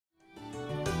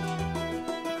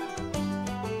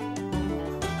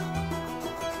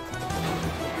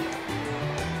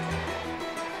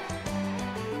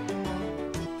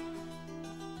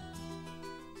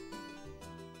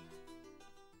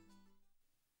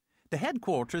The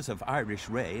headquarters of Irish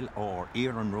Rail, or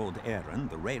Éireann Road Éireann,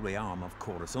 the railway arm of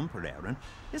Chorus Umper Éireann,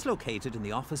 is located in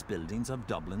the office buildings of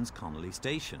Dublin's Connolly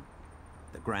station.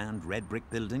 The grand red brick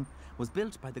building was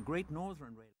built by the Great Northern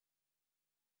Railway.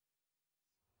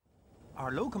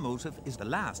 Our locomotive is the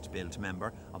last built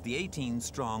member of the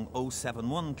 18-strong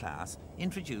 071 class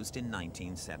introduced in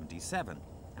 1977,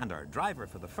 and our driver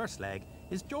for the first leg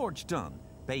is George Dunn,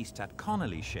 based at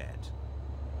Connolly Shed.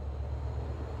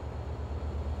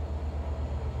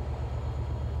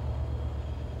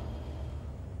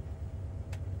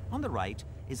 On the right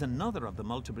is another of the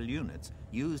multiple units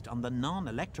used on the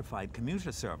non-electrified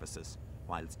commuter services,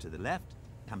 whilst to the left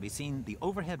can be seen the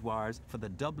overhead wires for the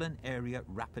Dublin Area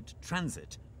Rapid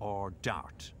Transit, or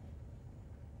DART.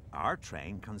 Our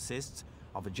train consists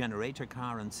of a generator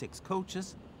car and 6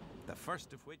 coaches, the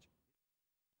first of which...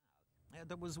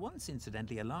 There was once,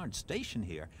 incidentally, a large station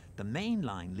here, the main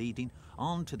line leading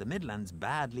on to the Midlands'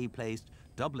 badly placed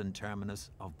Dublin terminus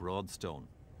of Broadstone.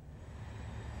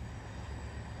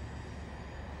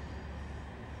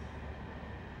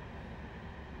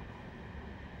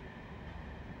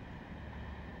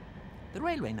 The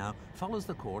railway now follows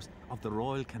the course of the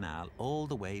Royal Canal all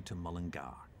the way to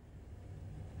Mullingar.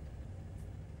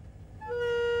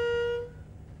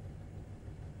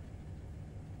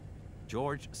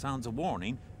 George sounds a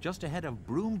warning just ahead of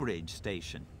Broombridge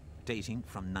Station, dating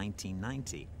from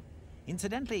 1990.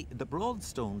 Incidentally, the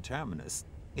Broadstone terminus,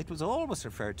 it was always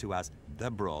referred to as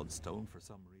the Broadstone for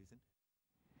some reason.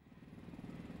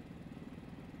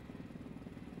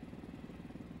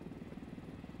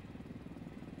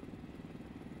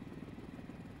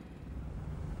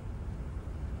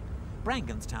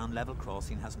 Branganstown level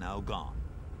crossing has now gone.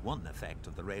 One effect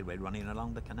of the railway running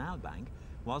along the canal bank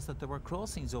was that there were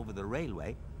crossings over the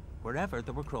railway wherever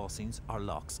there were crossings or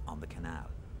locks on the canal.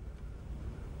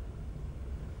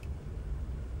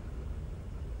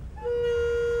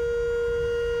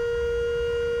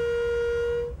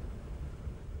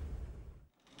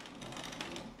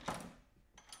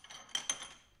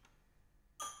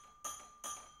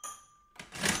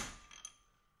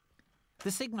 The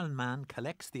signalman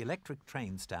collects the electric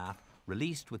train staff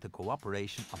released with the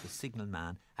cooperation of the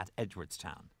signalman at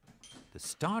Edgeworthstown. The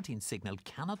starting signal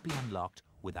cannot be unlocked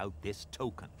without this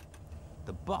token.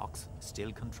 The box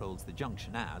still controls the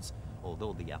junction as,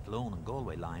 although the Athlone and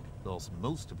Galway line lost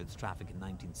most of its traffic in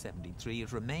 1973,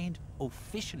 it remained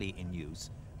officially in use,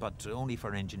 but only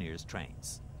for engineers'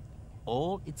 trains.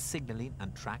 All its signalling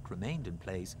and track remained in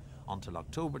place until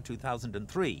October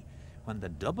 2003, when the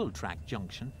double-track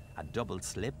junction, a double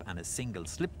slip and a single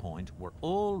slip point were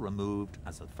all removed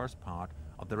as the first part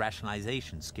of the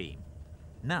rationalisation scheme.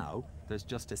 Now there's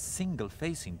just a single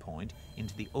facing point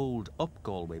into the old Up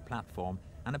Galway platform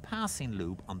and a passing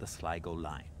loop on the Sligo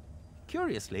line.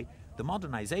 Curiously, the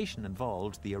modernisation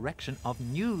involved the erection of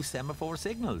new semaphore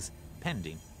signals,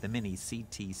 pending the mini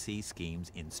CTC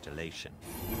scheme's installation.